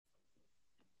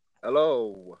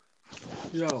Hello.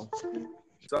 Yo.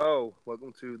 So,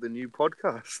 welcome to the new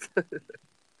podcast. As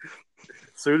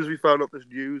soon as we found out this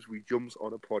news, we jumped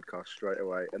on a podcast straight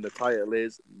away. And the title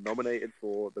is Nominated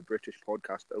for the British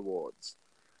Podcast Awards.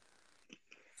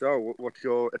 So, what's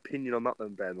your opinion on that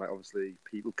then, Ben? Like, obviously,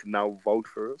 people can now vote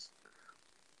for us.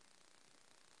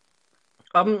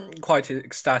 I'm quite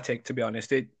ecstatic, to be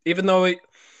honest. Even though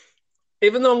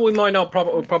we might not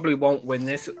probably won't win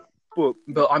this, but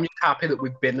I'm just happy that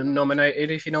we've been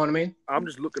nominated. If you know what I mean. I'm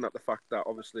just looking at the fact that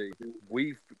obviously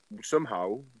we've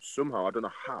somehow, I don't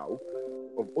know how,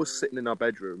 of us sitting in our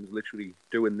bedrooms, literally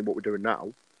doing what we're doing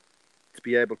now, to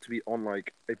be able to be on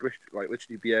like a British, like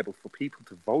literally be able for people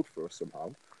to vote for us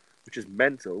somehow, which is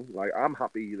mental. Like I'm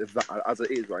happy if that, as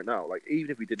it is right now. Like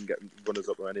even if we didn't get runners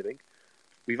up or anything,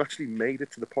 we've actually made it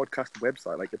to the podcast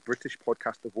website, like the British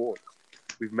Podcast Awards.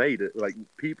 We've made it. Like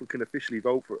people can officially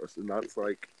vote for us, and that's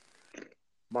like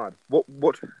mad.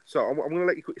 What? So I'm going to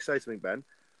let you quickly say something, Ben.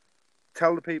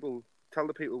 Tell the people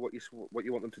what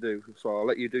you want them to do. So I'll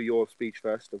let you do your speech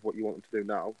first of what you want them to do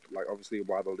now. Like obviously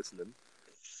while they're listening.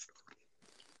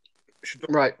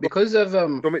 Right, because of Do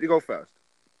you want me to go first?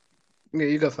 Yeah,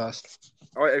 you go first.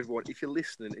 All right, everyone. If you're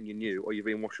listening and you're new, or you've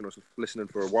been watching us listening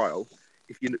for a while,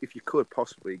 if you could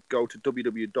possibly go to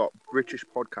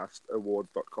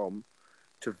www.britishpodcastawards.com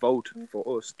to vote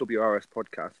for us, WRS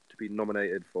Podcast, to be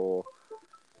nominated for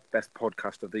Best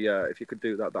Podcast of the Year. If you could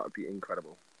do that, that would be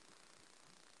incredible.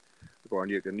 Go on,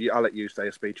 I'll let you say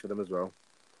a speech for them as well.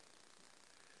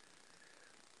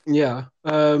 Yeah.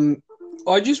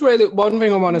 I just really one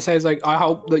thing I want to say is like I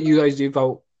hope that you guys do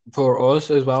vote for us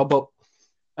as well. But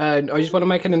I just want to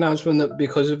make an announcement that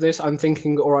because of this, I'm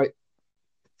thinking, all right,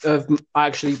 of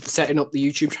actually setting up the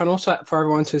YouTube channel for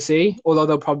everyone to see. Although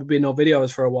there'll probably be no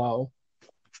videos for a while.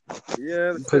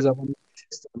 Yeah, because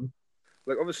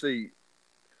like obviously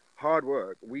hard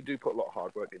work. We do put a lot of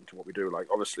hard work into what we do. Like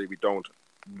obviously we don't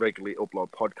regularly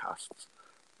upload podcasts,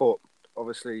 but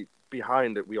obviously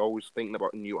behind it, we always thinking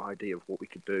about a new idea of what we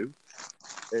could do.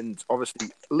 And obviously,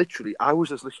 I was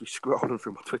just literally scrolling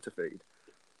through my Twitter feed,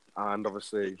 and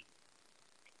obviously,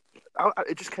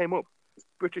 it just came up,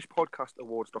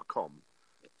 BritishPodcastAwards.com.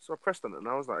 So I pressed on it, and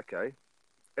I was like, okay.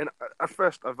 And at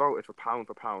first, I voted for Pound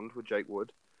with Jake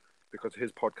Wood, because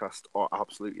his podcasts are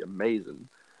absolutely amazing.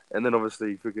 And then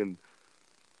obviously, I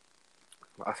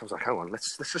was like, hang on,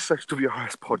 let's just search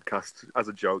WRS podcast as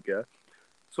a joke, yeah.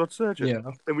 So I'd search it,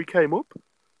 and we came up.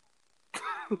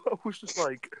 I was just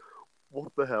like,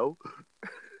 what the hell?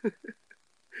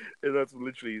 And that's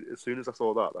literally, as soon as I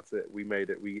saw that, that's it. We made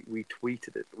it. We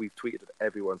tweeted it. We've tweeted it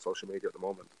everywhere on social media at the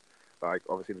moment. Like,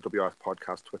 obviously, the WRS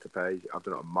podcast Twitter page. I've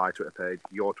done it on my Twitter page.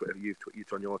 Your Twitter, you've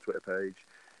on your Twitter page.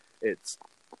 It's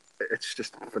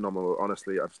just phenomenal.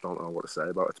 Honestly, I just don't know what to say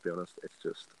about it, to be honest. It's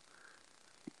just...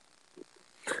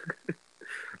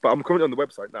 But I'm currently on the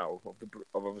website now of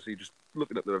obviously just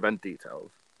looking at the event details.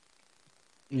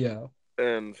 Yeah.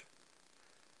 And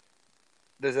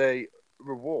there's a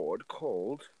reward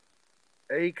called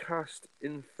Acast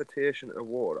Invitation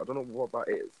Award. I don't know what that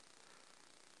is.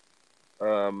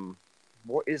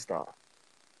 What is that?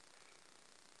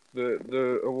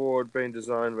 The award being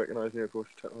designed, recognizing new approach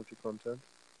to technology content.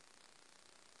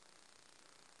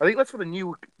 I think that's for the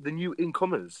new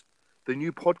incomers, the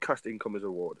new podcast incomers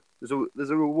award. There's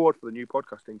a reward for the new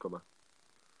podcast incomer.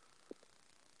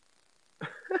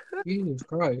 Jesus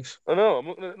Christ! I know. I'm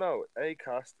looking at it now.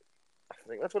 Acast. I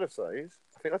think that's what it says.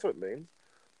 I think that's what it means.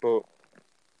 But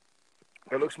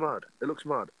it looks mad.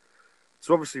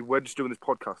 So obviously we're just doing this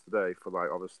podcast today for like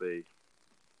obviously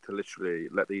to literally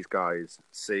let these guys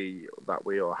see that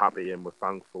we are happy and we're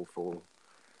thankful for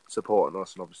supporting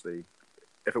us. And obviously,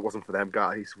 if it wasn't for them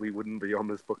guys, we wouldn't be on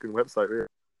this fucking website. Really.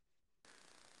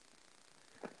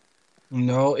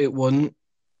 No, it wouldn't.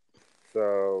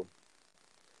 So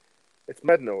it's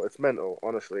mental. It's mental.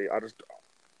 Honestly, I just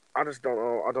don't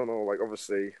know. I don't know. Like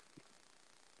obviously,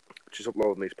 just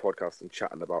uploading these podcasts and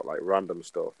chatting about like random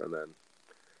stuff, and then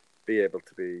be able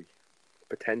to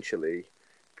potentially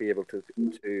be able to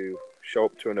show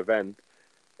up to an event,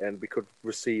 and we could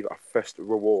receive our first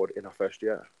reward in our first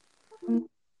year.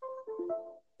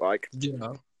 Like,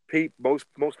 Yeah. Most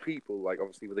people, like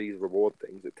obviously with these reward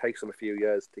things, it takes them a few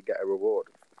years to get a reward,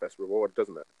 first reward,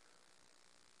 doesn't it?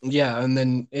 Yeah, and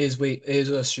then here's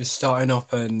us just starting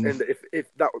up, and if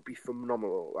that would be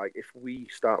phenomenal. Like if we've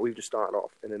just started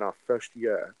off, and in our first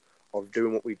year of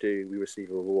doing what we do, we receive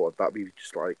a reward. That'd be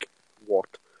just like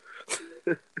what.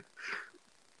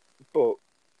 But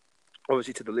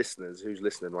obviously, to the listeners who's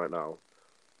listening right now,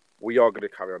 we are going to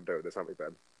carry on doing this, aren't we,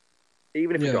 Ben?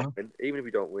 Even if we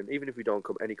don't win, even if we don't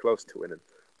come any close to winning,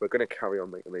 we're going to carry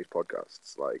on making these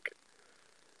podcasts. Like,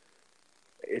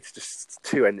 it's just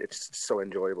it's so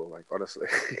enjoyable. Like, honestly.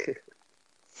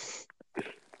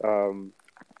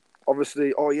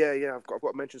 Obviously, I've got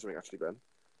to mention something actually, Ben.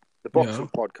 The boxing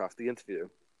podcast, the interview.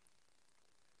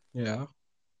 Yeah.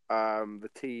 The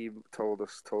team told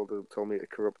me it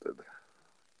corrupted.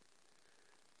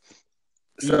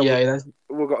 So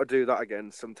we've got to do that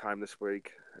again sometime this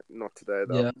week. Not today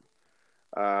though.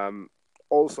 Yeah.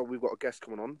 Also, we've got a guest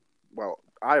coming on. Well,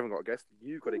 I haven't got a guest.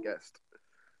 You got a guest.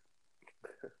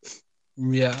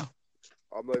 Yeah.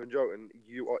 I'm not even joking.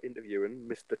 You are interviewing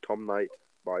Mr. Tom Knight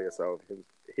by yourself.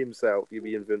 Himself. You'll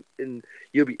be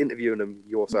interviewing him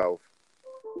yourself.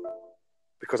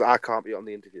 Because I can't be on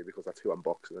the interview because that's who I'm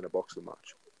boxing in a boxing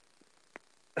match.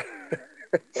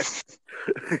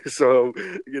 So,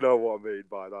 you know what I mean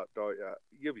by that, don't you?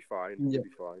 You'll be fine. Yeah. You'll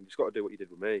be fine. You just got to do what you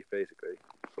did with me, basically.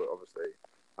 So, obviously,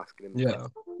 asking him. Yeah.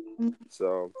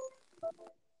 So,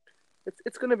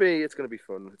 it's gonna be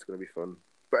fun. It's gonna be fun.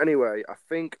 But anyway, I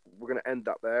think we're gonna end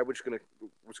that there. We just came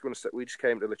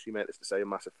to literally make this to say a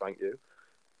massive thank you.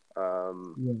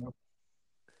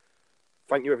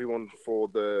 Thank you everyone for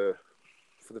the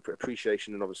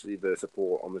appreciation and obviously the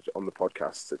support on the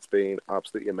podcast. It's been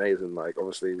absolutely amazing. Like,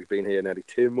 obviously, we've been here nearly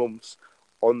 2 months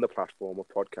on the platform of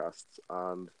podcasts,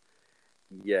 and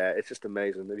yeah, it's just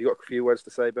amazing. Have you got a few words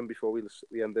to say, Ben, before we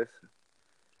end this?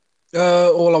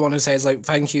 All I want to say is, like,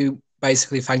 thank you.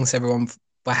 Basically, thanks everyone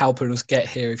for helping us get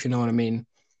here, if you know what I mean.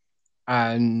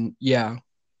 And yeah.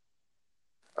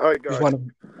 All right, guys.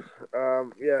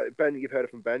 Ben, you've heard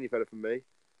it from Ben. You've heard it from me.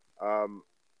 I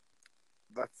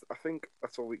think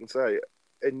that's all we can say.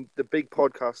 And the big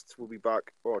podcasts will be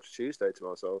back. Oh, it's Tuesday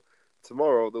tomorrow. So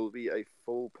tomorrow there will be a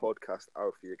full podcast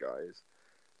out for you guys.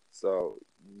 So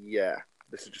yeah,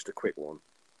 this is just a quick one.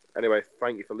 Anyway,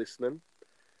 thank you for listening.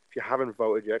 If you haven't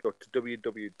voted yet, go to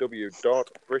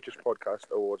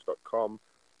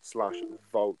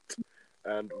www.britishpodcastawards.com/vote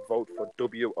and vote for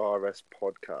WRS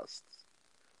Podcasts.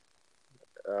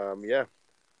 Yeah.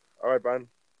 All right, Ben.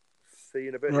 See you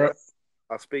in a bit. Right. Yeah?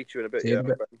 I'll speak to you in a bit. See you in a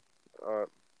bit. All right.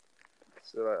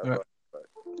 See you later. All right. Bye.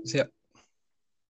 See ya.